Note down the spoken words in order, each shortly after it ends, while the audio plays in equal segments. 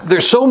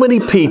There's so many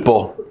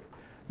people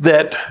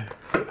that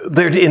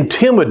they're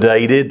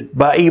intimidated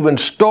by even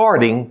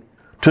starting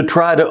to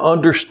try to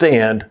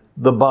understand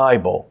the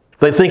Bible.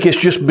 They think it's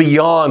just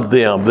beyond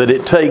them, that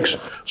it takes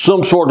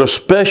some sort of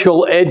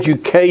special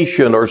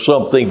education or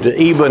something to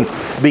even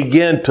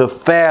begin to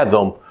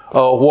fathom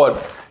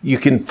what you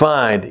can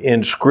find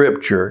in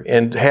Scripture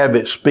and have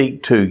it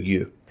speak to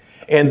you.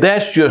 And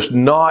that's just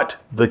not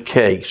the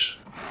case.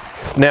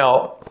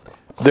 Now,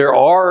 there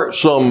are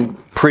some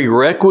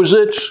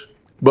prerequisites,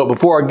 but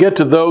before I get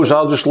to those,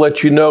 I'll just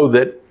let you know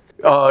that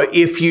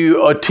if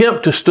you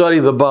attempt to study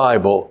the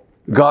Bible,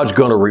 God's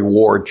going to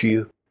reward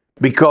you,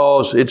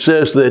 because it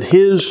says that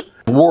His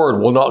Word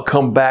will not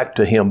come back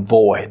to Him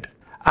void.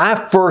 I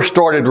first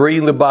started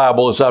reading the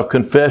Bible, as I've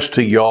confessed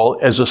to y'all,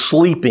 as a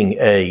sleeping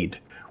aid.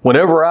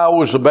 Whenever I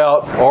was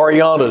about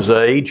Ariana's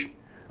age,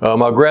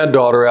 my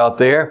granddaughter out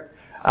there,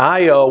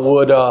 I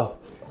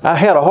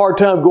had a hard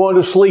time going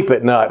to sleep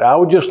at night. I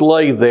would just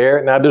lay there,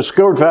 and I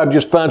discovered if I would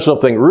just find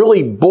something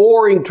really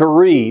boring to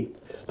read,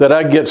 that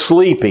I'd get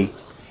sleepy.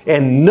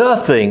 And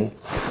nothing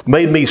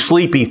made me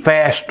sleepy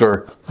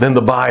faster than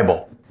the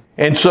Bible.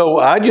 And so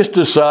I just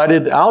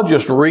decided I'll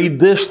just read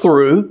this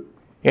through,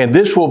 and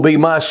this will be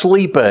my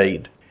sleep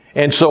aid.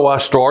 And so I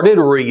started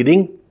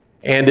reading,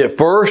 and at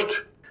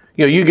first,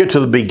 you get to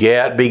the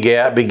begat.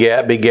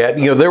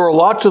 There were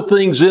lots of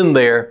things in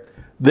there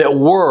that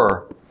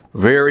were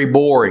very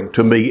boring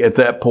to me at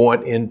that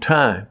point in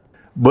time.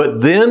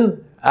 But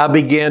then I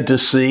began to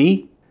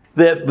see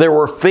that there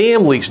were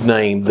families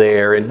named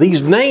there, and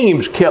these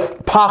names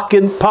kept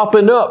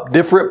popping up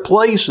different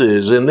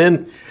places. And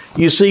then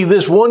you see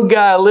this one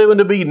guy living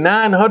to be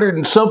 900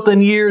 and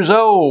something years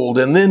old,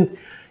 and then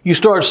you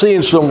start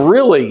seeing some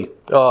really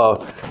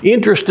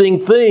interesting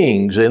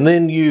things, and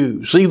then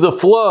you see the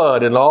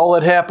flood and all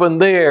that happened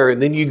there,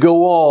 and then you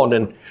go on,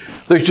 and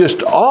there's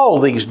just all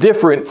these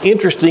different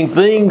interesting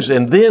things.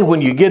 And then when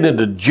you get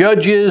into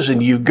Judges,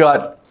 and you've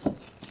got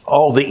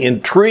all the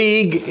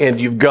intrigue, and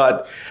you've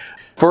got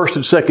 1st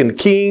and 2nd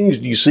Kings,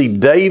 you see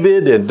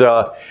David and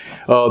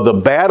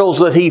the battles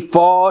that he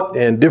fought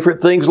and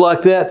different things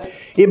like that.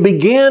 It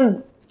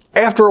began,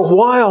 after a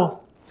while,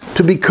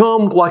 to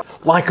become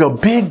like a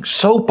big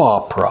soap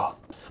opera,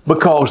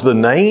 because the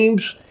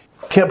names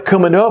kept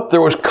coming up.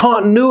 There was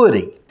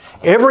continuity.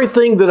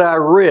 Everything that I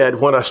read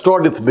when I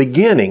started at the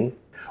beginning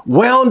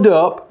wound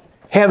up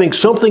having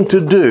something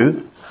to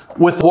do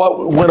with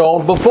what went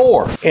on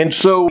before. And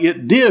so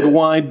it did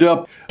wind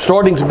up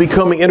starting to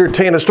becoming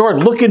entertaining. I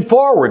started looking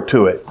forward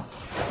to it.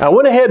 I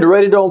went ahead and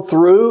read it on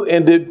through,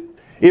 and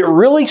it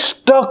really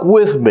stuck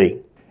with me.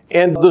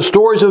 And the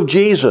stories of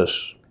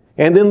Jesus,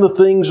 and then the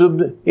things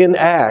in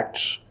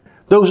Acts,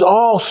 those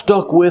all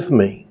stuck with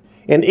me.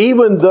 And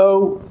even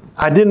though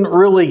I didn't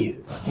really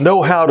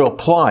know how to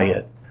apply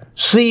it,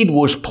 seed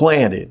was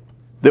planted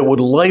that would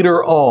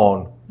later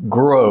on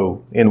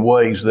grow in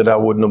ways that I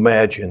wouldn't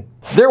imagine.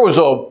 There was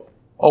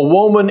a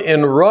woman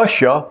in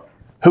Russia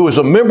who was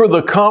a member of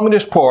the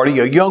Communist Party,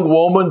 a young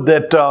woman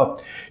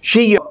that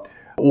she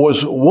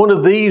was one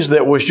of these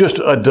that was just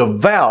a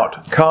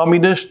devout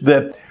communist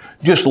that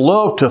just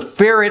loved to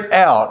ferret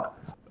out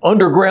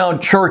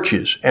underground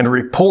churches and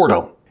report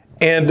them.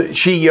 And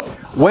she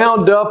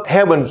wound up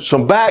having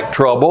some back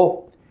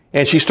trouble,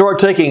 and she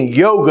started taking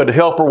yoga to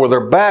help her with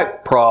her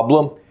back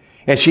problem.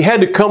 And she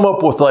had to come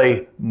up with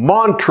a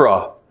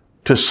mantra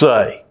to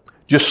say,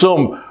 just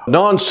some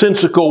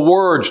nonsensical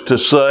words to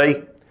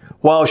say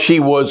while she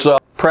was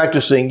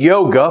practicing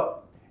yoga.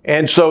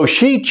 And so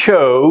she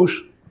chose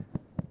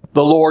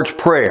the Lord's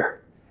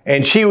Prayer.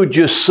 And she would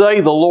just say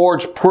the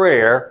Lord's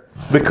Prayer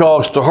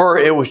because to her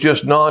it was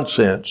just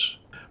nonsense.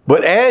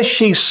 But as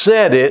she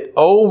said it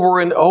over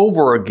and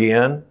over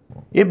again,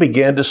 it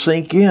began to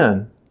sink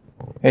in.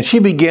 And she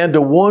began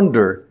to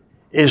wonder,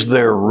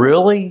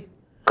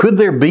 could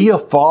there be a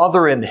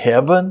Father in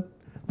heaven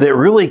that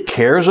really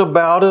cares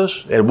about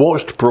us and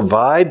wants to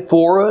provide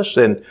for us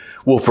and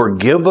will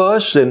forgive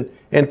us and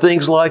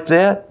things like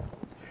that?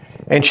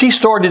 And she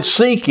started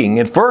seeking.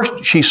 And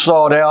first she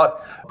sought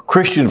out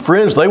Christian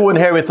friends. They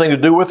wouldn't have anything to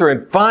do with her.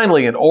 And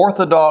finally, an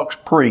Orthodox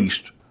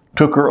priest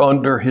took her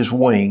under his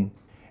wing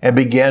and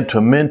began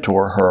to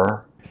mentor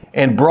her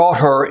and brought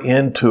her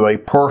into a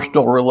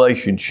personal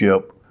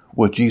relationship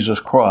with Jesus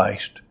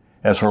Christ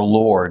as her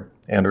Lord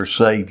and her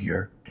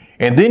Savior.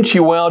 And then she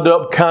wound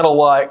up kind of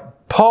like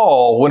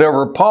Paul.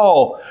 Whenever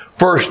Paul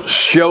first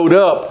showed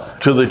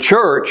up to the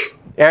church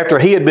after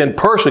he had been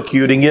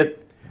persecuting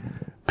it,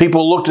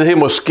 people looked at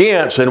him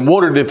askance and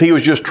wondered if he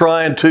was just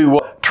trying to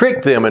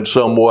trick them in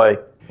some way.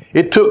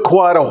 It took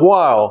quite a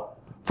while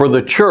for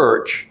the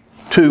church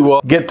to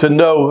get to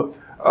know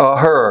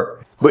her.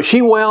 But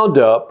she wound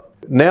up,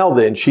 now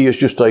then, she is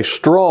just a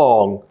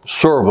strong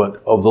servant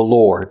of the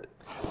Lord.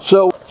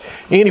 So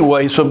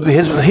anyway, so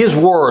his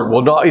word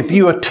will not, if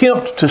you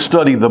attempt to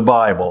study the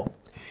Bible,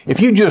 if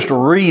you just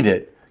read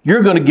it,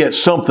 you're going to get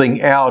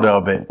something out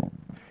of it.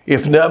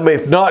 If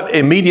not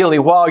immediately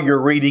while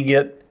you're reading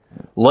it,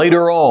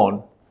 later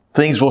on,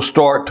 things will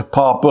start to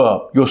pop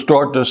up. You'll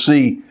start to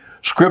see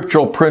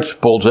scriptural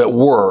principles at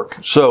work.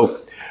 So,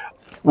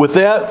 with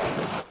that,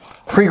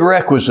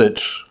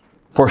 prerequisites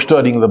for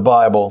studying the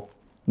Bible.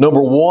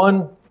 Number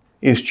one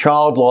is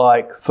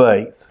childlike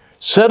faith.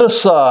 Set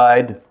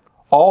aside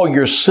all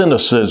your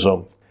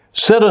cynicism.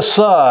 Set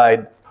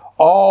aside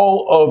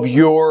all of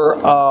your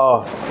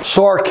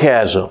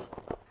sarcasm.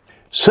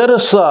 Set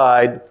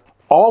aside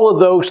all of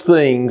those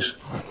things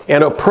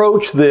and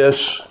approach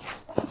this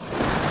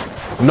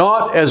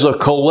not as a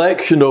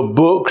collection of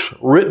books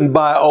written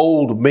by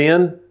old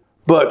men,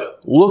 but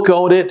look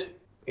on it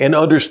and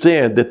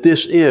understand that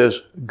this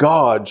is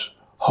God's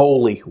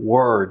holy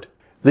word.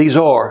 These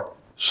are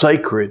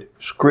sacred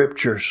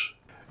scriptures.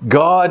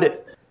 God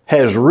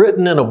has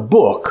written in a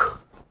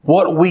book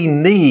what we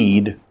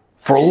need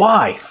for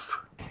life.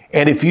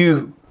 And if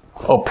you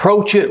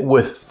approach it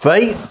with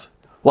faith,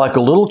 like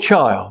a little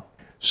child,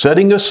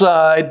 setting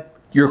aside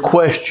your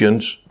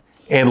questions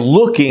and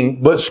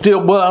looking, but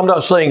still, well, I'm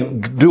not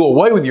saying do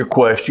away with your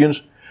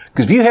questions,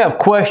 because if you have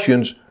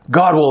questions,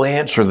 God will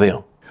answer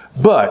them.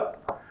 But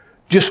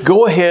just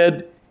go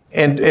ahead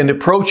and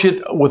approach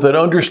it with an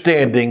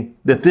understanding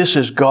that this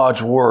is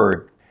God's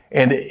Word,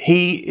 and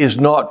He is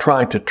not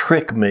trying to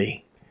trick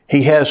me.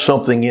 He has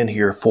something in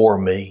here for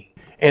me.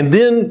 And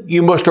then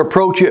you must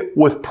approach it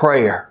with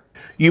prayer.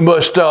 You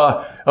must,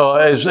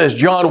 as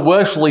John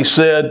Wesley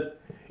said,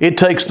 it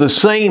takes the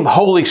same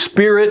Holy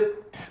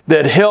Spirit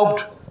that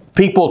helped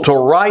people to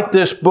write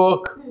this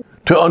book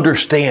to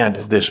understand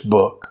this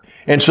book.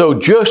 And so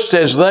just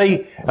as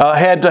they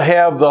had to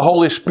have the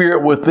Holy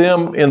Spirit with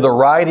them in the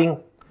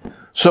writing,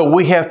 so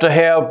we have to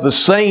have the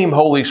same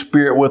Holy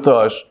Spirit with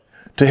us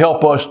to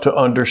help us to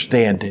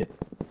understand it.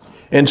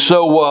 And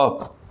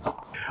so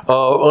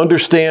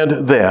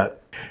understand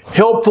that.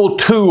 Helpful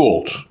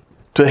tools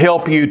to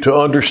help you to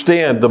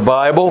understand the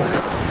Bible.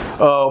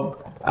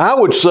 I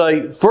would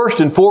say, first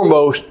and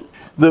foremost,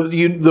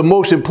 the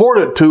most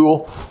important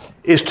tool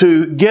is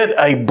to get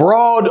a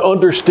broad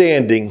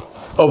understanding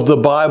of the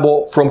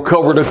Bible from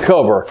cover to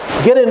cover.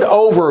 Get an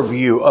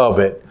overview of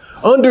it.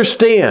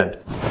 Understand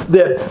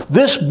that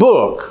this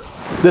book,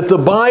 that the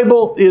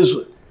Bible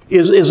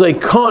is a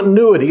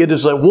continuity. It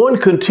is a one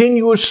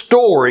continuous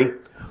story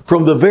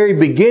from the very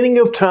beginning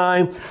of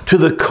time to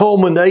the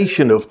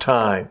culmination of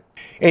time.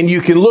 And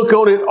you can look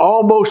on it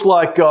almost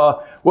like,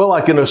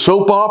 like in a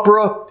soap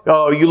opera.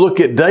 You look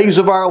at Days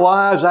of Our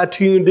Lives. I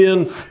tuned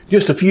in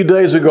just a few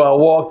days ago. I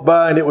walked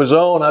by and it was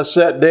on. I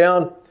sat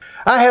down.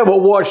 I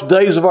haven't watched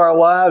Days of Our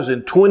Lives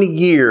in 20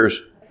 years.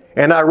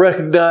 And I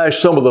recognize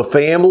some of the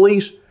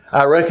families.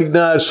 I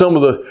recognize some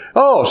of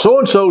the,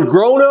 so-and-so's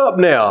grown up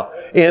now.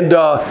 And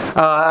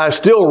I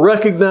still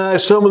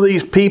recognize some of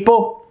these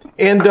people.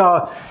 And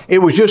it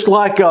was just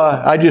like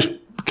I just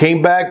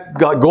came back,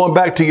 going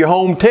back to your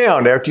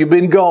hometown after you've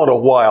been gone a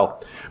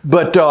while.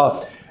 But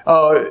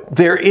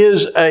there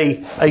is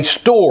a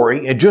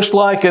story, and just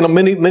like in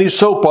many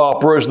soap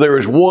operas, there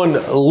is one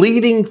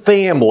leading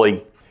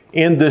family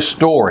in this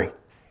story,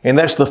 and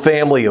that's the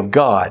family of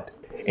God.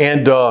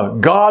 And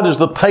God is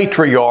the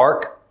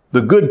patriarch,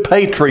 the good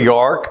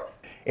patriarch,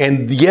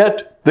 and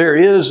yet there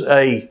is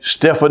a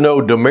Stefano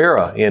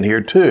Demera in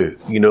here too.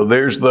 You know,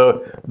 there's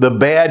the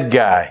bad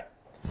guy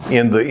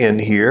in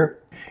here.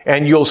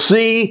 And you'll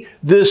see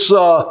this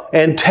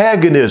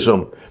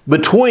antagonism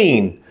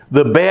between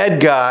the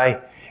bad guy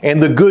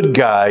and the good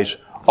guys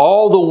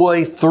all the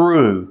way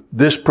through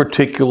this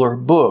particular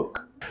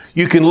book.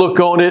 You can look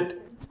on it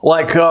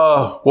like,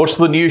 what's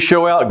the new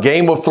show out?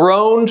 Game of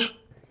Thrones?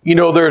 You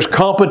know, there's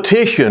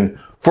competition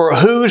for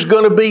who's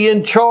going to be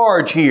in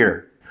charge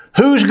here.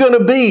 Who's going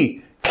to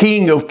be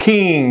King of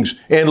Kings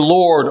and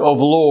Lord of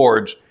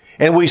Lords?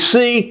 And we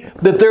see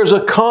that there's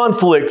a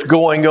conflict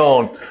going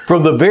on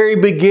from the very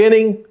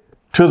beginning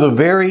to the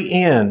very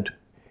end.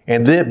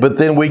 But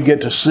then we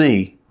get to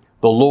see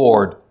the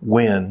Lord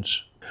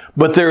wins.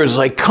 But there is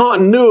a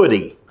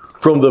continuity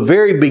from the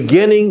very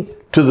beginning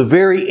to the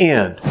very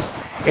end.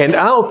 And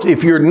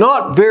if you're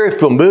not very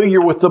familiar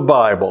with the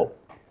Bible,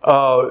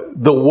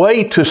 the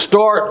way to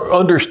start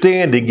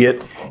understanding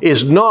it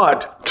is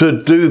not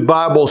to do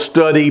Bible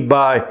study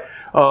by,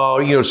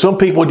 some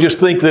people just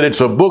think that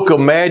it's a book of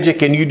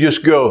magic and you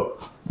just go,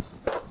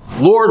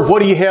 Lord,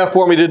 what do you have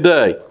for me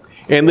today?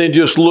 And then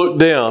just look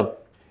down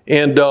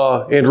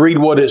and read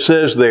what it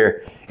says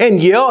there.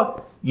 And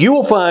you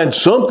will find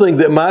something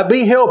that might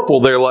be helpful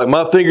there, like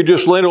my finger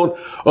just laid on,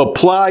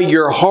 apply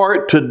your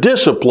heart to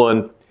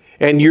discipline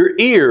and your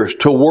ears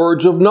to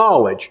words of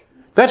knowledge.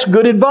 That's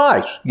good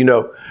advice,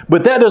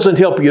 but that doesn't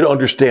help you to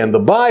understand the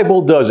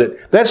Bible, does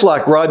it? That's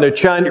like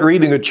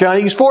reading a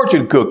Chinese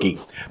fortune cookie.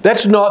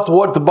 That's not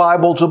what the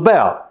Bible's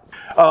about.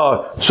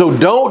 So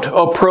don't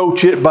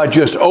approach it by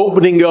just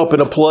opening up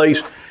in a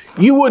place.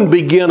 You wouldn't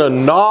begin a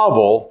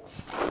novel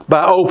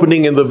by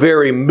opening in the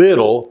very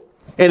middle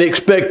and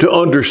expect to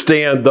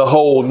understand the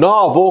whole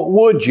novel,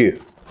 would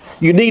you?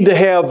 You need to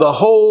have the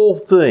whole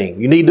thing.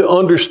 You need to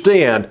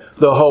understand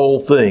the whole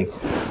thing.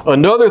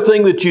 Another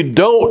thing that you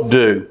don't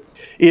do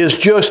is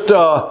just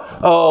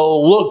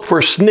look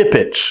for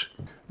snippets.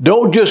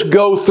 Don't just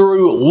go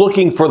through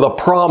looking for the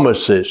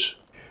promises.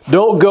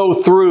 Don't go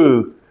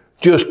through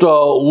just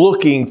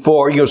looking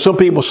for, some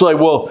people say,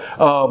 well,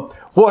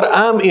 what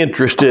I'm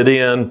interested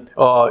in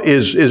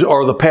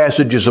are the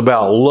passages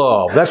about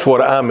love. That's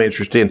what I'm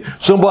interested in.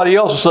 Somebody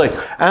else will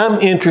say, I'm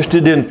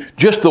interested in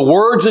just the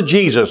words of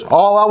Jesus.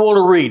 All I want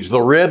to read is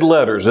the red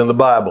letters in the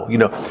Bible.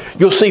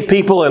 You'll see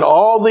people in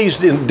all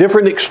these in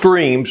different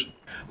extremes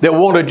that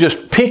want to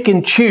just pick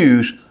and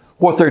choose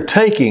what they're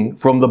taking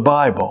from the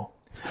Bible.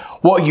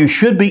 What you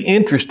should be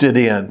interested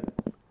in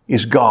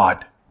is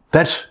God.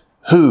 That's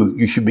who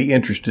you should be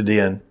interested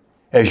in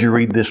as you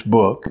read this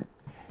book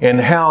and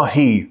how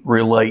He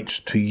relates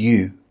to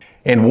you.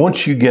 And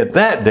once you get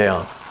that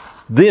down,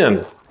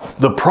 then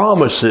the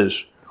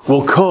promises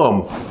will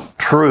come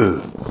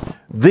true.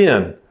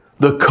 Then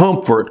the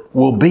comfort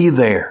will be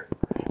there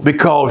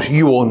because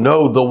you will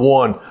know the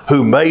one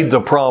who made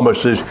the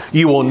promises.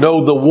 You will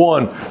know the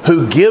one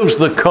who gives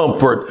the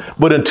comfort.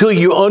 But until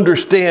you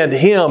understand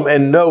Him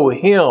and know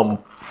Him,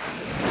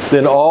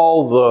 then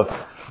all the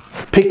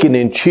picking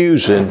and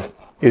choosing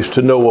is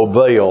to no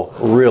avail,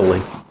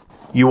 really.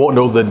 You won't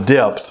know the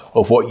depth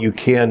of what you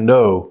can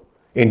know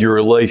in your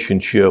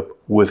relationship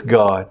with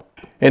God.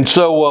 And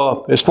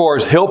so, as far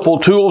as helpful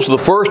tools, the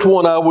first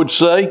one I would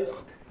say,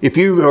 if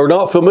you are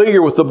not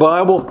familiar with the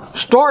Bible,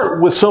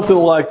 start with something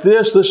like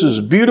this. This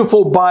is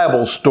Beautiful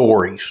Bible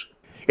Stories.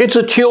 It's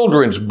a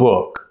children's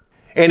book.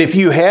 And if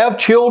you have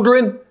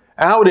children,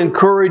 I would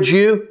encourage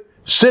you,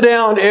 sit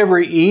down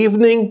every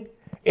evening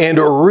and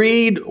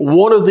read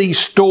one of these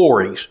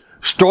stories.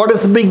 Start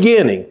at the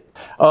beginning.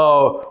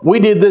 We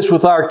did this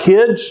with our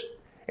kids,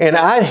 and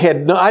I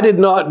did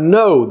not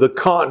know the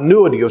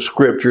continuity of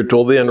Scripture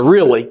till then,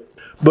 really.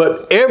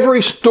 But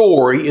every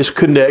story is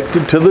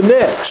connected to the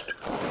next.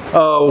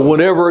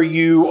 Whenever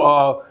you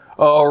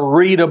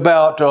read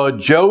about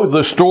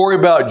the story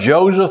about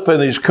Joseph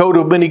and his coat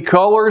of many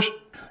colors,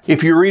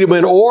 if you read them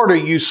in order,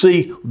 you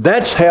see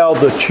that's how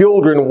the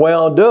children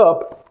wound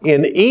up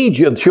in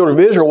Egypt. The children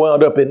of Israel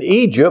wound up in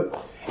Egypt,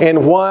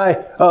 and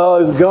why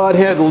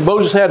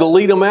Moses had to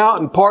lead them out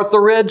and part the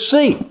Red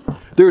Sea.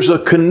 There's a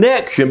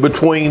connection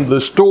between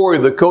the story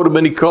of the coat of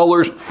many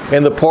colors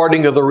and the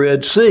parting of the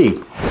Red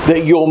Sea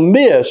that you'll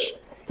miss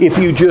if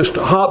you just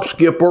hop,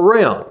 skip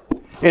around.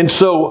 And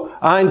so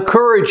I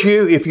encourage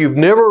you, if you've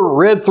never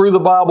read through the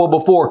Bible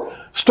before,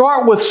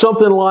 start with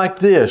something like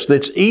this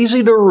that's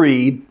easy to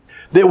read,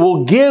 that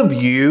will give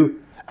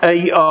you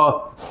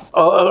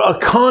a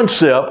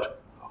concept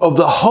of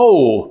the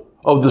whole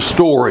of the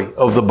story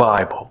of the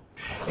Bible.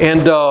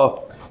 And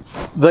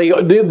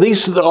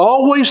these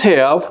always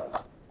have,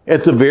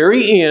 at the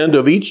very end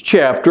of each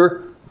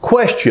chapter,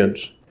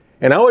 questions.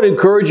 And I would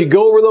encourage you to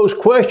go over those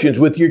questions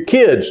with your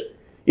kids.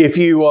 If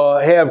you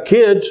have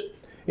kids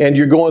and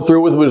you're going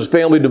through with a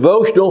family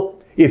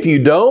devotional, if you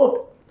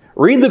don't,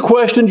 read the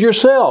questions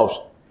yourselves.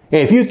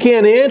 And if you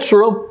can't answer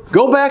them,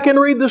 go back and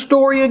read the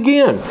story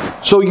again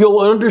so you'll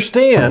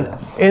understand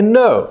and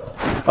know.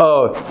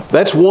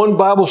 That's one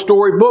Bible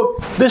story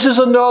book. This is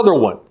another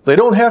one. They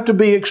don't have to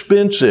be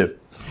expensive.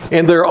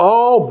 And they're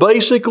all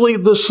basically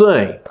the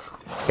same.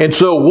 And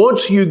so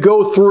once you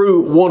go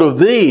through one of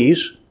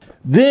these,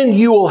 then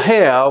you will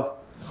have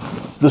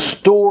the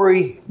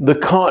story, the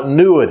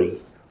continuity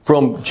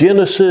from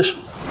Genesis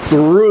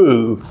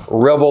through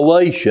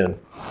Revelation.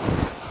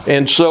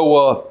 And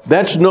so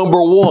that's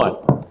number one,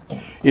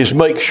 is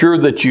make sure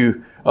that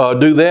you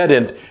do that.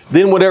 And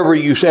then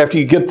after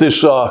you get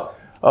this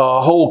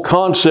whole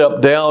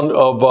concept down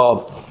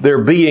of there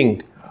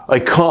being a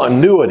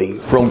continuity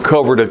from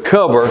cover to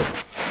cover,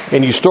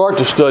 and you start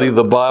to study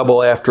the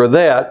Bible after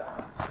that,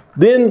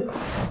 then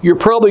you're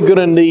probably going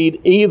to need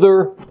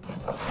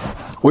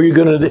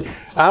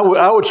I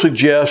would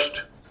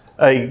suggest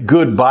a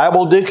good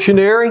Bible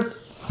dictionary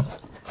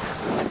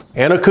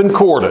and a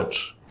concordance.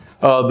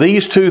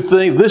 These two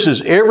things, this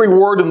is every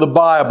word in the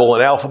Bible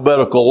in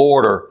alphabetical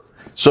order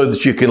so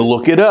that you can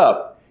look it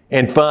up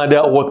and find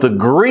out what the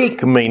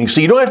Greek means. So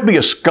you don't have to be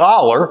a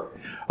scholar.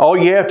 All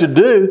you have to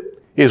do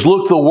is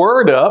look the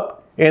word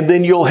up, and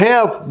then you'll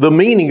have the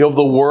meaning of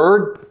the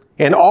word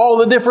and all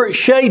the different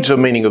shades of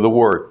meaning of the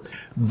word.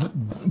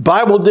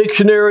 Bible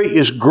dictionary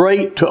is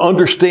great to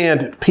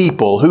understand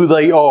people, who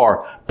they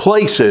are,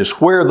 places,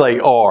 where they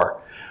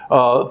are,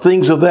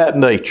 things of that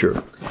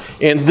nature.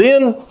 And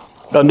then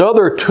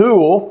another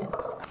tool,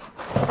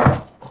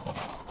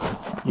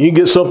 you can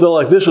get something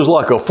like this. Is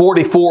like a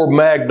 44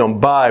 Magnum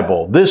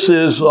Bible. This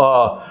is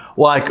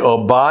like a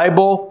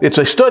Bible. It's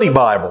a study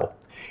Bible.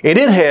 And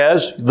it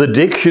has the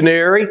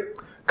dictionary,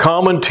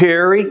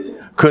 commentary,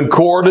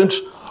 concordance,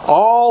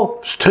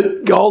 all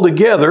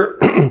together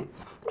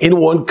in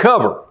one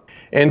cover.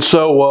 And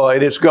so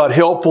and it's got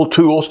helpful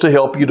tools to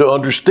help you to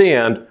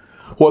understand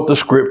what the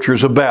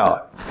Scripture's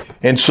about.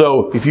 And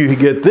so if you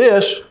get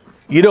this,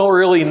 you don't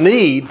really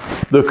need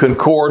the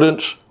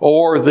concordance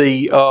or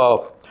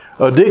the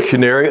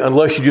dictionary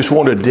unless you just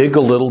want to dig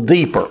a little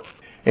deeper.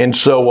 And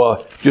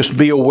so just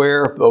be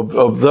aware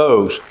of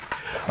those.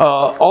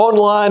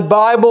 Online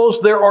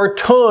Bibles, there are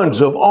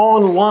tons of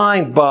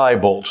online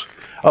Bibles.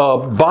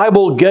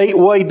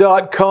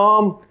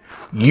 BibleGateway.com,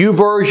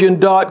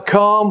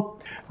 YouVersion.com.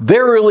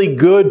 They're really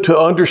good to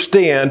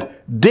understand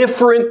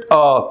different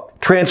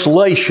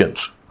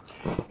translations.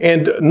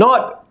 And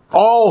not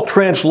all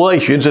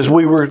translations, as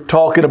we were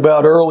talking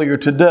about earlier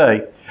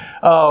today.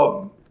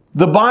 The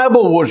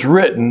Bible was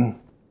written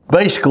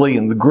basically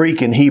in the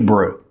Greek and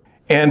Hebrew.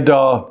 And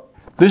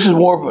this is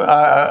more,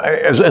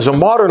 as a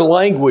modern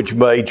language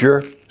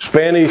major,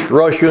 Spanish,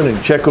 Russian, and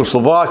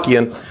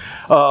Czechoslovakian,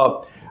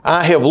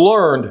 I have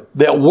learned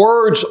that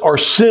words are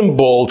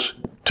symbols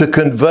to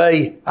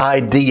convey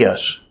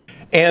ideas.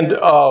 And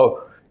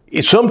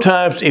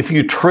sometimes if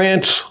you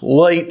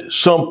translate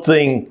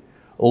something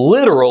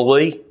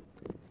literally,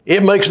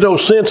 it makes no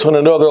sense in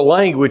another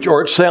language,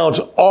 or it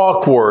sounds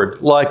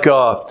awkward, like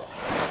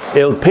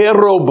El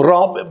perro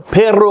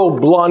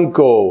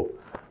blanco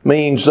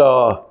means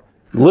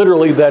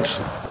literally that's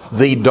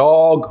the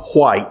dog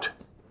white.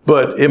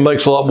 But it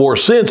makes a lot more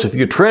sense if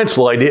you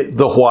translate it,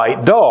 the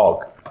white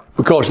dog,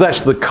 because that's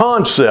the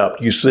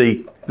concept, you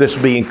see, that's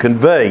being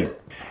conveyed.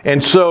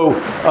 And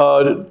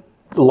so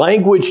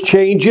language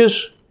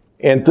changes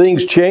and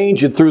things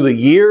change, and through the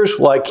years,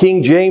 like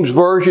King James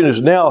Version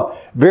is now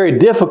very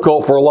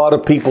difficult for a lot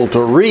of people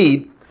to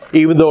read,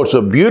 even though it's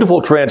a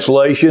beautiful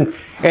translation,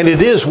 and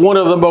it is one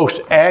of the most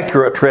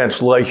accurate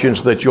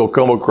translations that you'll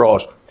come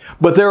across.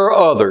 But there are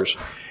others.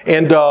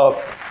 And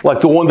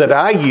like the one that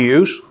I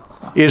use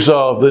is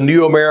the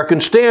New American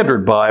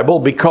Standard Bible,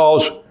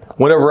 because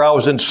whenever I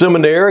was in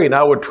seminary and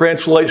I would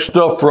translate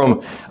stuff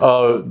from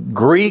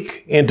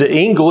Greek into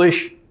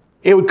English,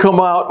 it would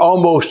come out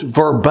almost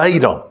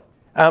verbatim.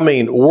 I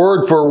mean,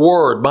 word for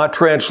word, my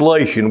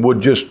translation would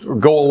just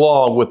go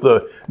along with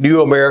the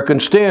New American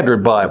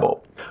Standard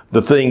Bible.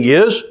 The thing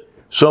is,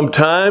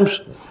 sometimes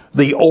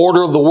the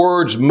order of the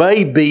words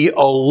may be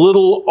a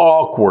little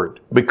awkward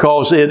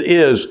because it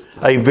is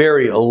a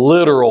very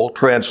literal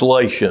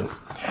translation.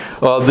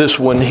 This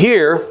one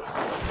here,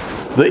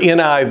 the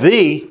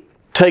NIV,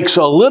 takes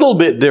a little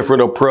bit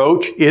different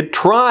approach. It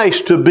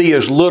tries to be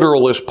as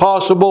literal as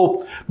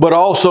possible, but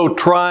also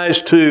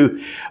tries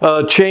to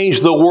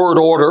change the word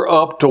order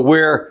up to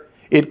where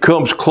it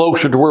comes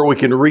closer to where we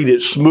can read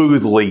it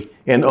smoothly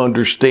and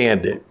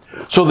understand it.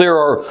 So there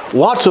are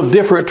lots of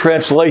different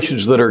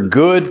translations that are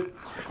good.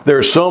 There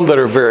are some that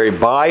are very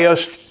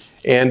biased,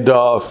 and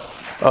but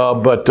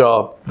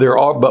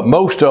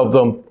most of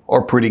them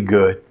are pretty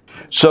good.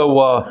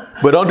 So,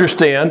 but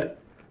understand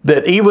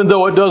that even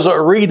though it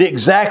doesn't read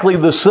exactly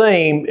the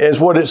same as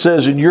what it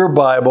says in your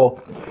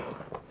Bible,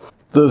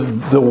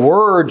 the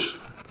words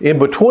in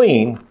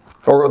between,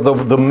 or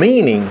the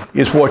meaning,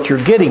 is what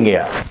you're getting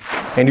at.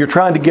 And you're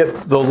trying to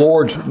get the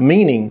Lord's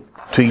meaning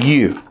to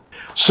you.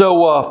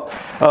 So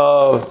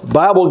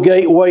Bible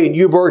Gateway and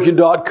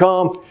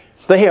YouVersion.com,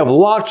 they have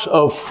lots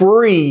of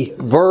free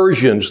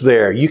versions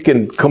there. You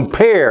can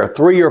compare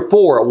 3 or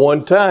 4 at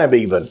one time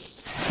even.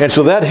 And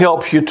so that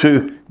helps you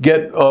to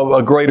get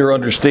a greater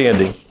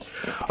understanding.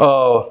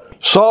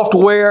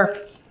 Software,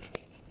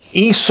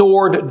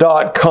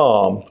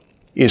 eSword.com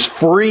is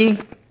free.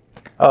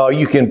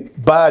 You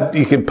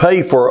can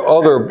pay for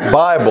other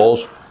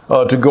Bibles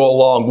to go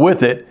along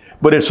with it,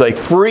 but it's a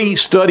free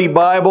study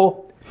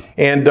Bible,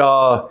 and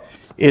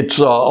it's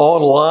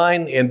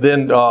online. And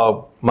then,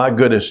 my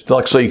goodness,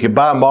 like I say, you can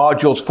buy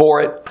modules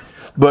for it.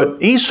 But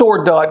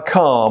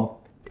eSword.com,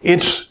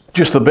 it's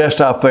just the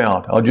best I've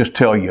found. I'll just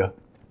tell you,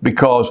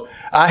 because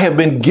I have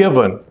been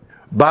given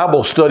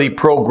Bible study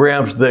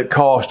programs that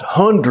cost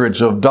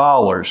hundreds of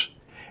dollars.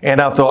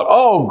 And I thought,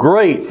 oh,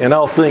 great. And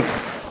I'll think,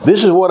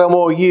 this is what I'm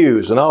going to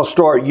use. And I'll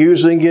start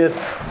using it.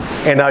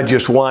 And I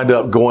just wind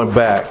up going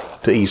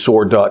back to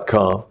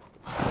eSword.com.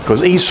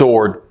 Because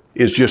eSword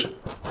is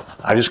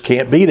I just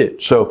can't beat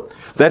it. So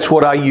that's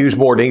what I use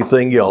more than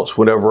anything else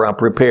whenever I'm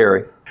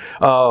preparing.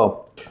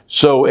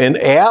 So in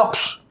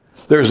apps,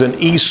 there's an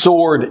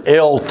eSword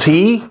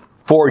LT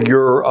for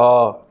your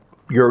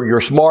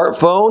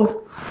smartphone.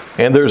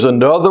 And there's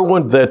another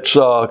one that's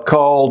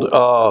called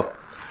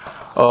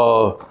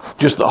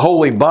just the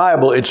Holy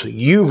Bible. It's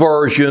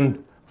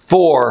YouVersion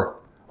for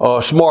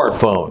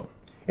smartphone.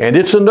 And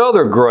it's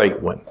another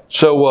great one.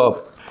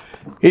 So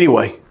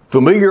anyway,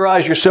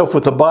 familiarize yourself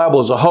with the Bible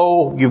as a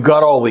whole. You've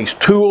got all these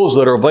tools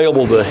that are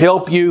available to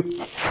help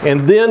you.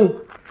 And then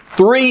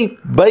 3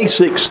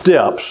 basic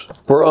steps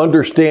for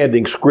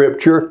understanding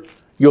Scripture.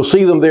 You'll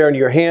see them there in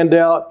your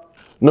handout.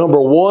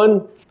 Number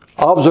 1,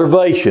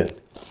 observation.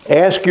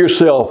 Ask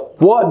yourself,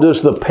 what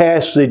does the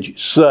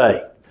passage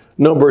say?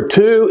 Number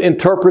 2,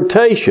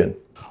 interpretation.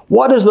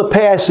 What does the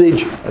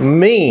passage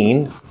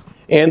mean?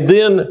 And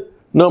then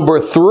number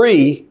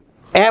 3,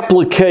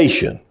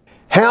 application.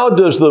 How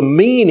does the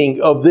meaning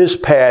of this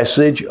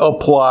passage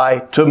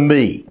apply to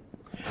me?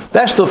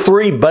 That's the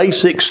 3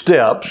 basic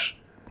steps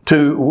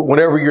to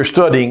whenever you're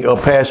studying a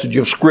passage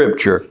of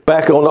Scripture.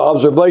 Back on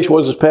observation,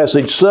 what does this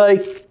passage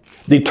say?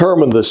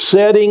 Determine the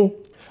setting.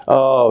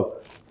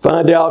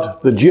 Find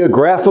out the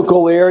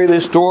geographical area, the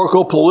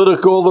historical,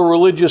 political, the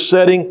religious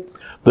setting.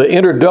 The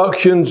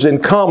introductions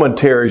and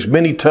commentaries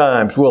many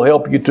times will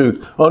help you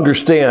to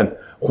understand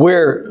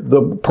where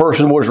the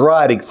person was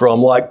writing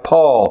from, like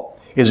Paul.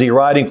 Is he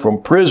writing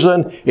from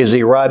prison? Is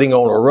he writing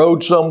on a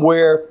road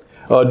somewhere?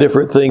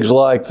 Different things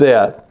like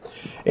that.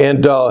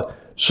 And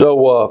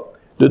so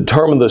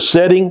determine the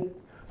setting.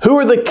 Who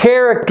are the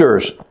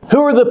characters?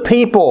 Who are the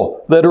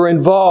people that are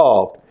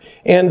involved?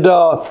 And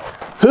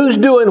who's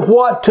doing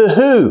what to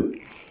who?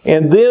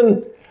 And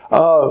then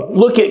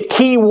look at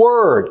key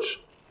words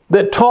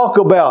that talk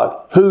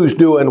about who's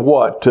doing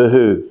what to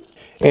who.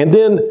 And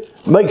then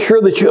make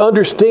sure that you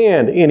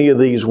understand any of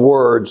these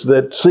words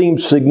that seem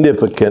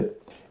significant.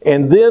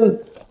 And then,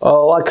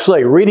 like I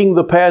say, reading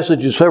the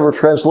passage in several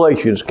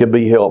translations can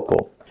be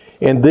helpful.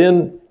 And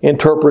then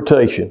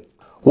interpretation.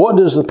 What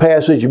does the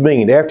passage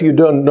mean? After you've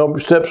done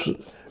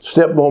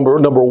step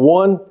number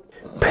one,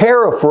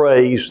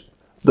 paraphrase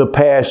the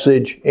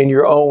passage in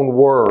your own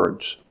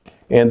words.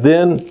 And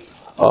then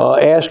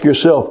ask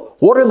yourself,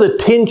 what are the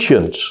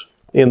tensions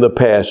in the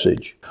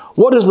passage?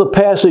 What does the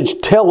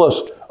passage tell us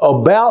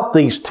about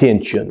these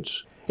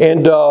tensions?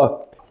 And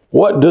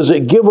what does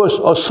it give us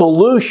a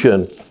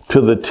solution to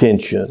the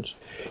tensions?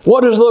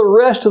 What does the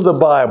rest of the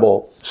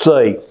Bible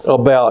say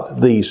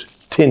about these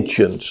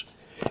tensions?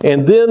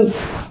 And then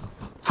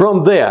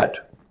from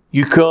that,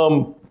 you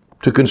come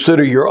to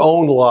consider your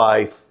own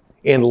life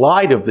in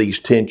light of these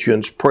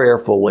tensions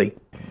prayerfully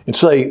and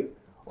say,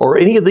 are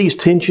any of these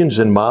tensions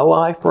in my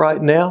life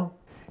right now?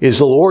 Is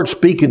the Lord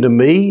speaking to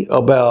me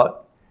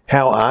about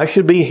how I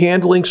should be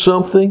handling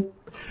something?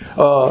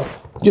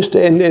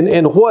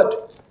 And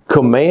what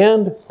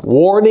command,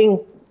 warning,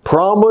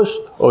 promise,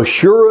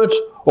 assurance,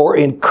 or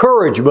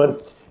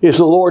encouragement is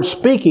the Lord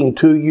speaking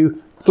to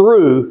you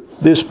through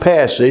this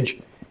passage?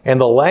 And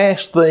the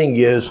last thing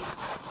is,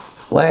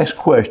 last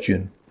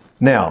question.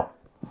 Now,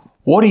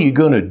 what are you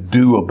going to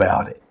do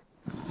about it?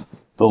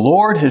 The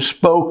Lord has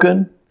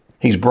spoken.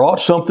 He's brought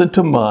something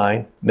to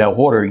mind. Now,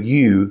 what are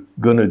you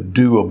going to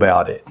do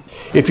about it?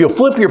 If you'll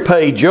flip your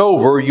page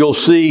over, you'll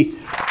see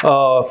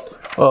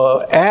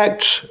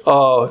Acts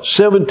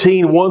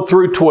 17, 1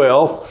 through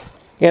 12.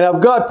 And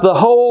I've got the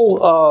whole,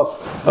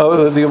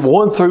 the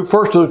 1 through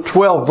first of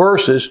 12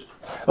 verses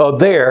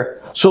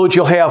there so that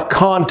you'll have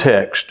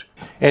context.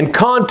 And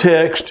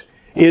context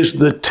is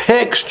the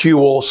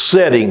textual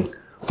setting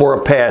for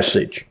a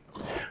passage.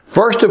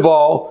 First of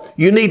all,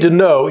 you need to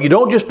know, you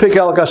don't just pick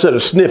out, like I said, a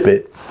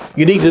snippet.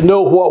 You need to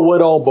know what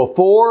went on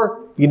before.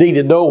 You need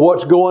to know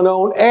what's going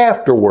on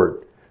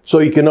afterward so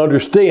you can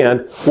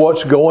understand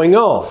what's going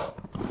on.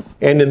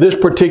 And in this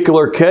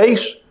particular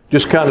case,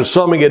 just kind of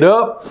summing it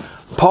up,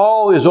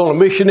 Paul is on a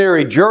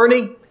missionary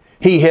journey.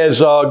 He has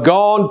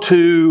gone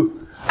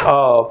to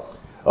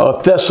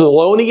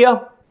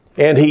Thessalonica,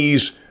 and he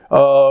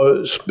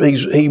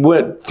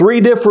went 3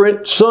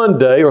 different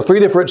Sunday or 3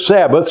 different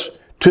Sabbaths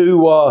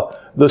to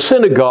the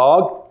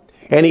synagogue,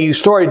 and he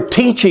started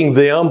teaching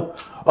them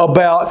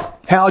about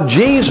how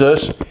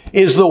Jesus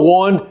is the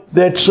one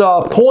that's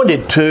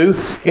pointed to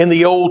in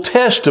the Old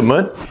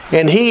Testament,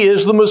 and He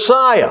is the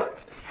Messiah.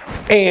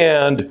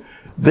 And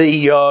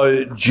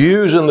the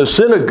Jews in the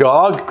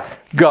synagogue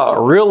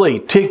got really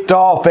ticked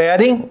off at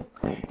him,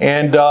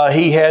 and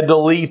he had to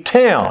leave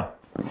town.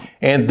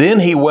 And then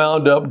he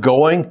wound up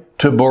going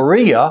to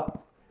Berea,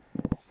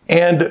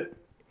 and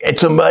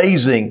it's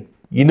amazing.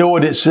 You know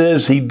what it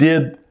says he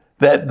did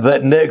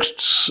that next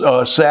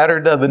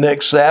Saturday, the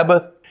next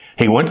Sabbath?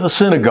 He went to the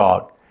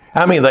synagogue.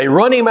 I mean, they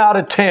run him out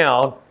of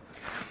town.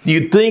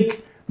 You'd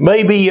think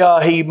maybe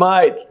he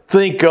might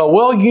think,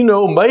 well, you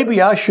know,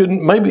 maybe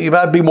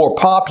I'd be more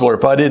popular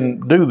if I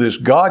didn't do this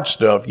God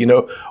stuff, you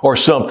know, or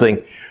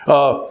something.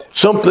 But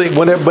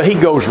he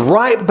goes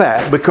right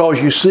back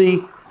because, you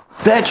see,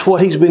 that's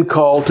what he's been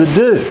called to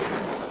do.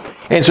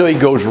 And so he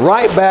goes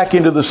right back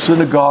into the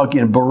synagogue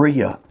in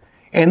Berea.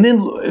 And then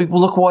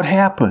look what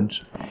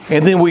happens.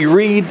 And then we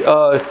read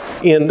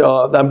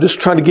I'm just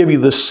trying to give you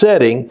the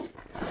setting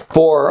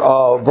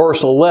for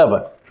verse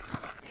 11.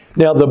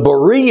 Now the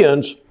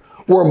Bereans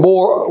were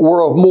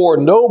of more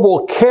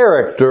noble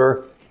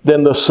character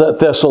than the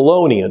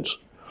Thessalonians,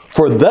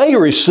 for they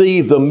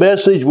received the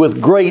message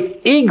with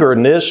great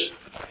eagerness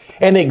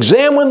and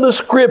examined the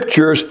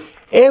Scriptures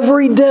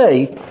every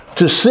day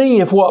to see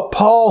if what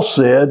Paul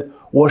said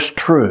was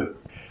true.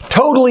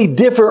 Totally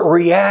different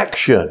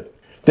reaction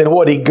than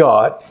what he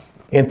got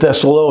in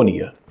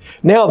Thessalonica.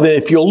 Now then,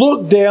 if you'll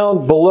look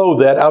down below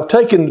that, I've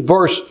taken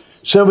verse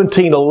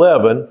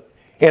 17:11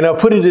 and I've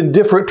put it in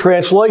different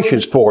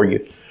translations for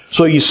you.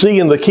 So you see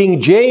in the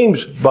King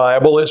James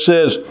Bible it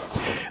says,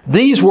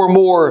 these were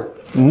more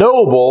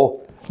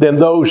noble than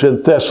those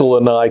in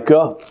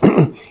Thessalonica,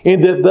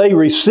 in that they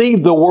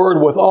received the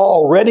word with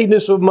all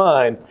readiness of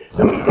mind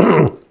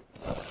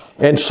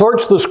and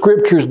searched the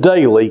Scriptures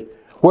daily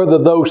whether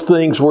those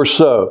things were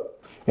so.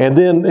 And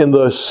then in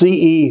the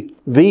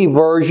CEV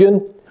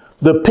version,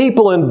 the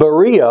people in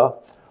Berea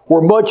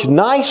were much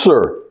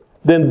nicer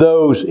than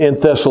those in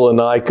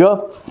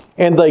Thessalonica,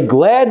 and they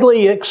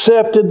gladly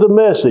accepted the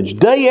message.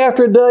 Day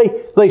after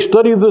day, they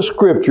studied the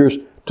Scriptures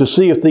to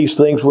see if these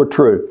things were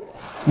true.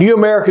 New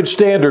American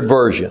Standard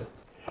Version.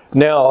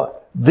 Now,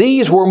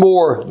 these were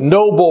more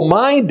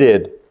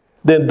noble-minded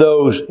than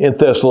those in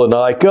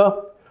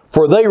Thessalonica,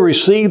 for they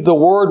received the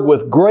word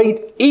with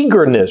great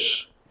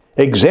eagerness,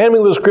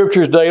 examining the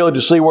Scriptures daily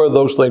to see whether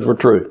those things were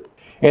true.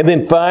 And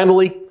then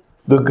finally,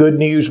 the Good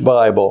News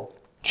Bible,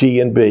 G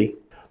and B.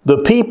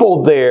 The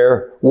people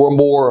there were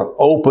more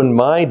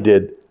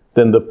open-minded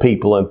than the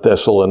people in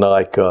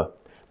Thessalonica.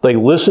 They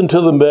listened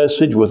to the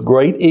message with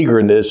great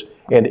eagerness,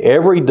 and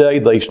every day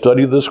they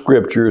studied the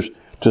Scriptures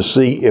to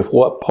see if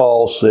what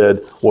Paul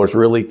said was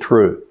really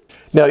true.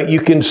 Now, you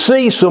can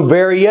see some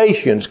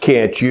variations,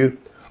 can't you,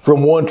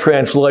 from one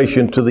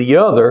translation to the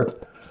other,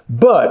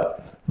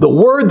 but the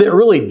word that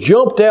really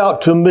jumped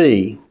out to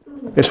me,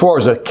 as far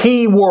as a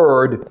key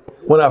word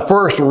when I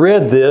first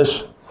read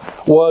this,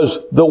 was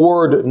the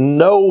word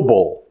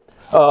noble.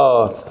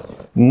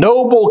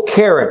 Noble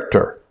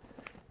character.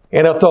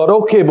 And I thought,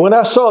 okay, but when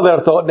I saw that,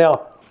 I thought,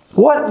 now,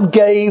 what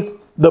gave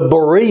the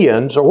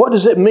Bereans, or what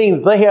does it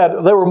mean they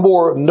were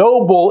more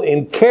noble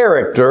in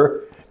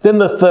character than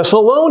the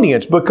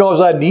Thessalonians? Because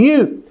I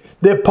knew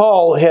that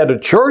Paul had a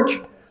church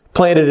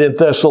planted in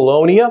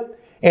Thessalonia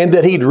and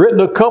that he'd written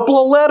a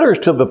couple of letters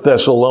to the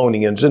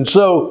Thessalonians. And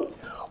so,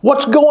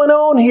 what's going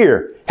on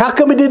here? How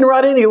come he didn't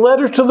write any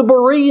letters to the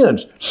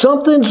Bereans?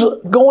 Something's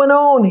going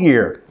on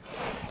here.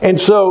 And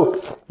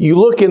so, you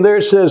look in there,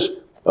 it says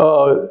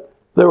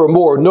they were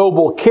more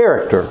noble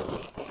character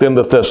than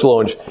the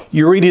Thessalonians.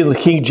 You read in the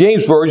King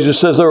James Version, it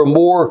says they were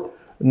more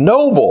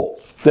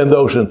noble than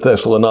those in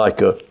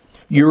Thessalonica.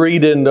 You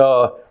read in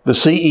the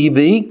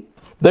CEV,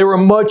 they were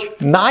much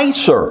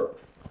nicer.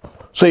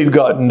 So you've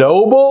got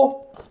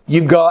noble,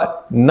 you've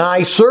got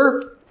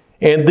nicer,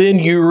 and then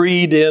you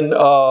read in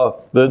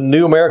the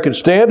New American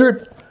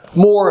Standard,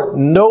 more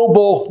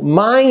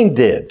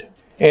noble-minded.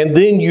 And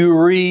then you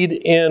read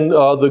in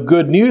the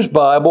Good News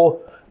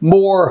Bible,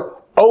 more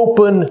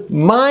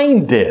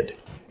open-minded.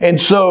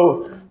 And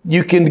so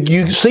you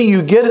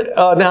get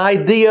an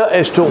idea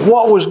as to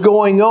what was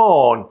going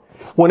on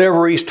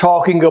whenever he's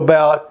talking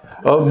about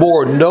a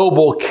more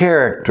noble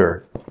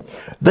character.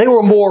 They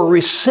were more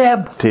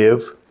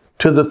receptive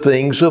to the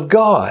things of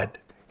God.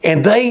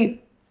 And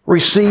they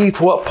received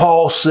what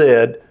Paul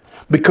said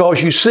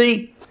because you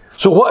see,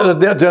 so what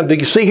do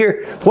you see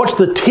here? What's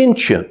the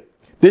tension?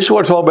 This is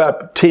what it's all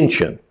about,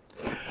 tension.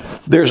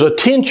 There's a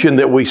tension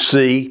that we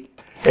see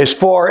as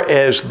far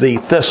as the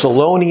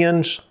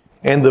Thessalonians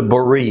and the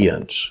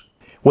Bereans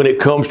when it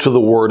comes to the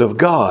Word of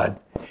God.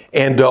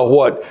 And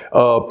what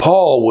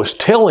Paul was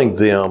telling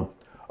them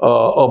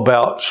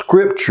about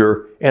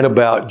Scripture and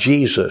about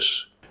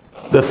Jesus.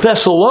 The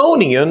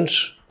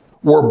Thessalonians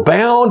were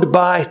bound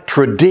by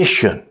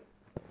tradition.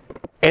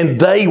 And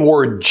they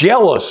were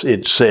jealous,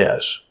 it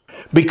says.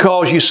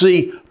 Because you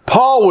see,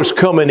 Paul was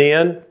coming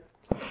in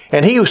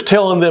and he was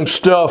telling them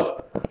stuff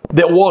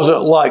that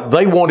wasn't like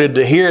they wanted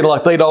to hear and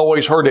like they'd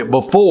always heard it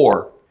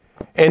before.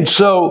 And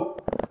so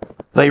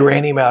they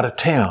ran him out of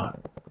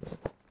town.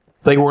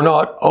 They were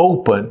not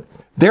open.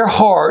 Their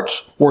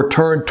hearts were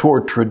turned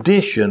toward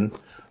tradition,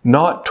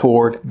 not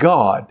toward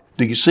God.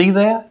 Do you see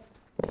that?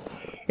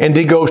 And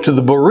he goes to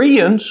the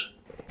Bereans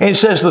and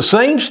says the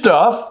same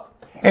stuff.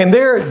 And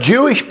they're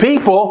Jewish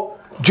people,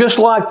 just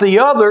like the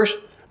others,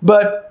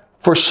 but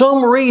for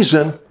some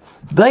reason,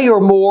 they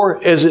are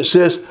more, as it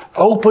says,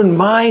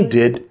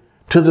 open-minded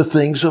to the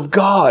things of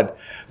God.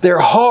 Their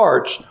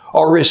hearts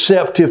are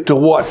receptive to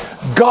what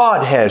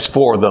God has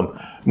for them,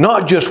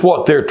 not just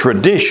what their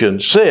tradition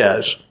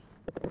says.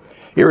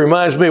 It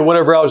reminds me of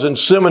whenever I was in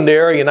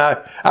seminary and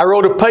I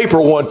wrote a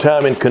paper one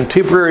time in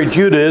Contemporary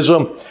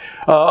Judaism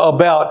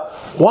about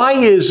why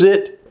is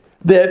it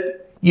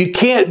that you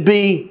can't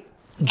be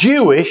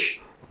Jewish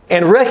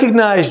and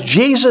recognize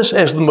Jesus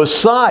as the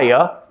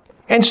Messiah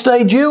and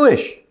stay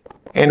Jewish.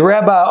 And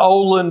Rabbi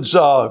Olin's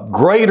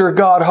grader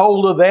got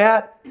hold of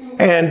that,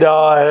 and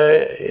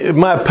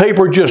my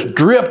paper just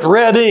dripped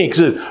red ink.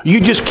 Said, you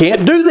just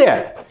can't do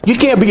that. You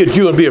can't be a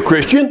Jew and be a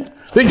Christian.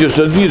 There's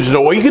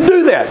no way you can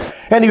do that.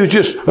 And he was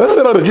just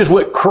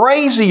went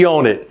crazy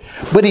on it.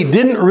 But he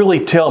didn't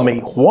really tell me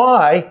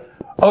why,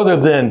 other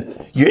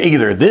than you're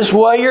either this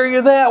way or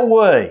you're that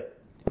way.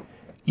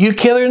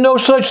 There's no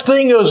such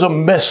thing as a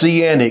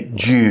Messianic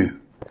Jew.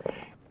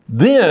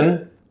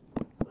 Then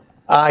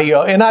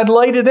I'd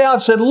laid it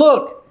out, said,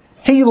 look,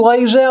 he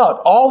lays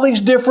out all these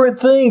different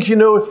things,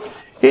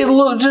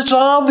 it's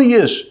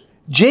obvious.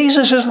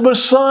 Jesus is the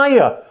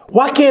Messiah.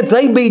 Why can't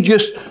they be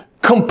just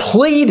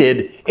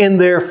completed in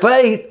their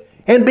faith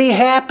and be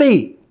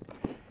happy?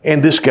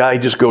 And this guy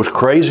just goes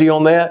crazy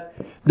on that.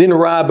 Then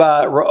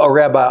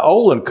Rabbi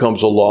Olin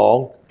comes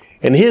along,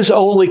 and his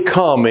only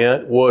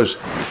comment was,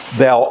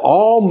 thou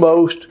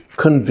almost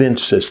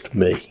convincest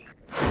me.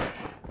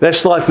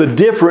 That's like the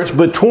difference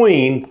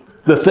between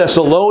the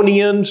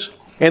Thessalonians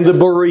and the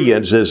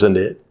Bereans, isn't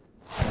it?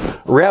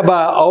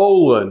 Rabbi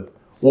Olin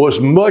was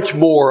much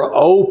more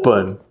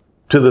open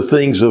to the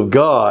things of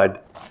God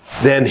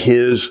than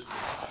his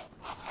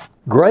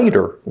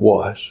grader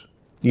was.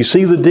 You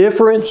see the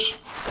difference?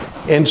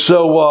 And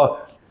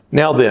so,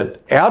 now then,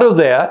 out of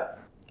that,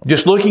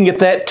 just looking at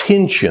that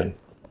tension,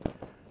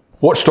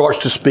 What starts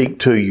to speak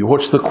to you?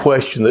 What's the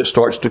question that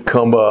starts to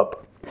come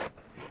up?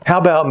 How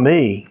about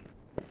me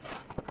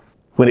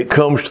when it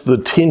comes to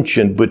the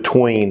tension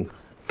between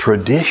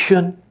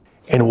tradition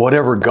and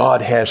whatever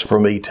God has for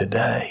me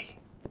today?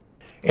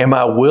 Am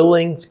I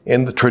willing?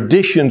 And the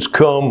traditions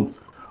come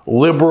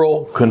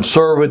liberal,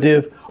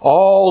 conservative,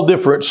 all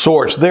different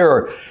sorts. There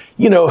are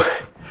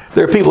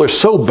people who are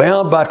so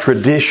bound by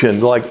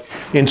tradition, like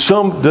in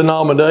some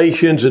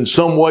denominations, in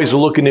some ways of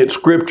looking at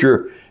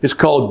Scripture, it's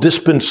called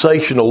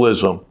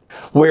dispensationalism,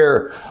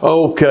 where,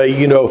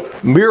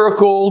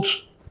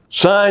 miracles,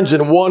 signs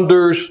and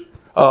wonders,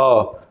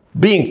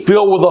 being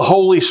filled with the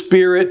Holy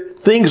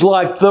Spirit, things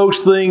like those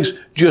things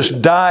just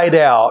died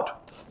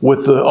out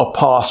with the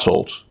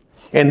apostles.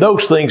 And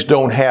those things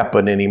don't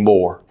happen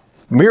anymore.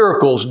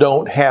 Miracles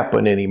don't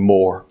happen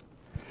anymore.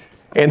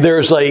 And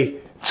that's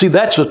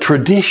a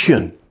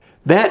tradition.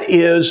 That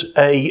is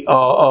a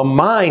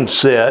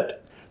mindset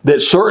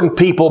that certain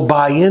people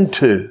buy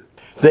into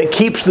that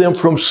keeps them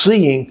from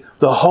seeing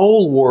the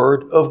whole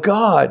Word of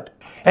God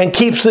and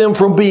keeps them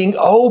from being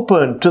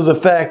open to the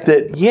fact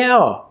that,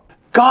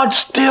 God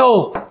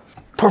still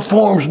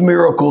performs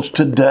miracles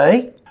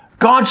today.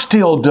 God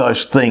still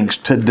does things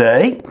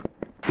today.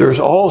 There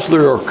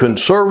are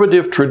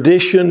conservative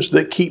traditions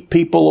that keep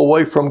people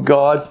away from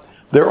God.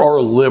 There are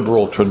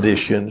liberal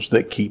traditions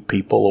that keep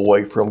people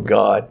away from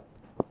God.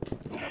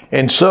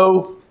 And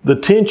so the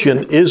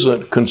tension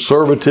isn't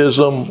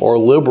conservatism or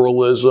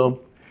liberalism.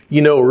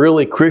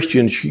 Really,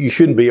 Christians, you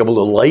shouldn't be able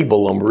to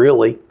label them,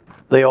 really.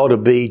 They ought to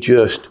be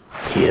just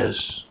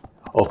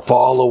a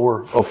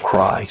follower of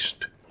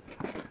Christ,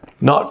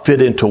 not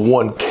fit into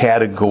one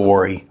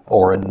category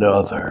or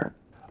another,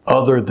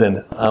 other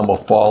than I'm a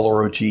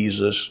follower of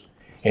Jesus,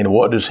 and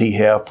what does He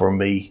have for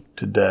me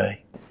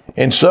today?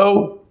 And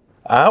so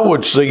I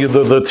would say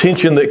the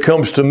tension that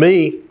comes to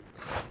me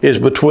is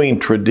between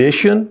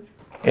tradition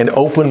and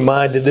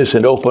open-mindedness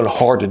and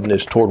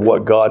open-heartedness toward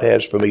what God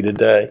has for me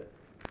today.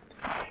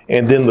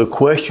 And then the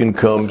question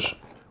comes,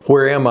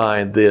 where am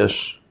I in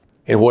this,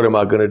 and what am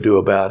I going to do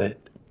about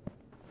it?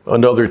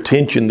 Another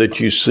tension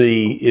that you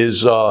see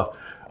is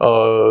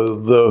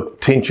the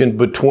tension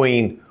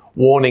between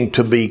wanting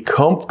to be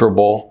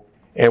comfortable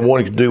and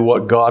wanting to do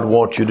what God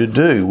wants you to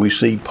do. We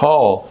see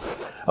Paul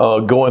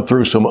going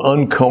through some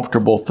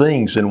uncomfortable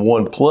things in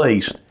one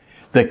place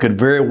that could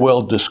very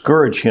well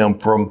discourage him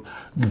from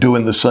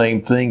doing the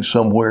same thing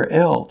somewhere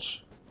else.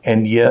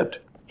 And yet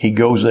he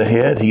goes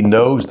ahead. He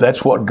knows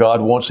that's what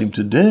God wants him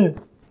to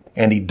do.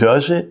 And he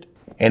does it.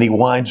 And he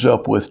winds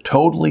up with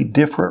totally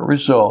different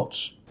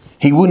results.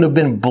 He wouldn't have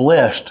been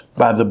blessed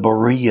by the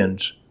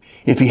Bereans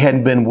if he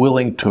hadn't been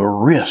willing to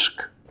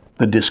risk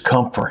the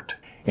discomfort.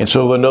 And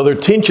so another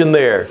tension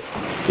there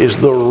is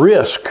the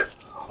risk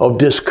of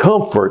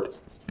discomfort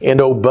in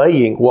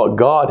obeying what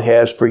God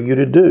has for you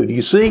to do. Do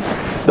you see?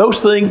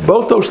 Both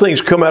those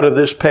things come out of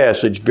this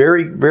passage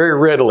very, very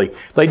readily.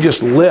 They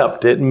just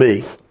leapt at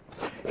me.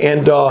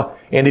 And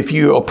if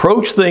you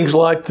approach things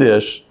like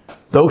this,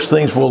 those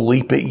things will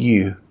leap at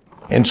you.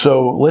 And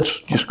so let's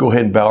just go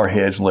ahead and bow our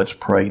heads and let's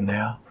pray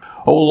now.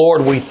 Oh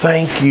Lord, we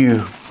thank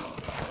you.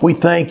 We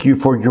thank you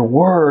for your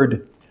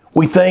word.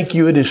 We thank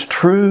you it is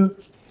true.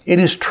 It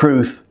is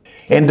truth.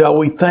 And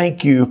we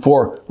thank you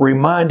for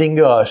reminding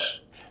us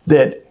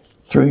that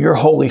through your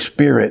Holy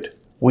Spirit,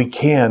 we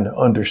can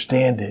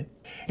understand it.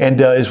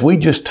 And as we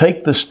just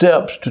take the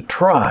steps to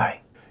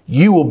try,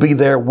 you will be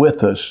there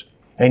with us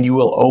and you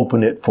will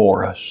open it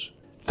for us.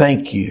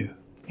 Thank you.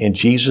 In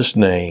Jesus'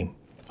 name,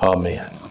 amen.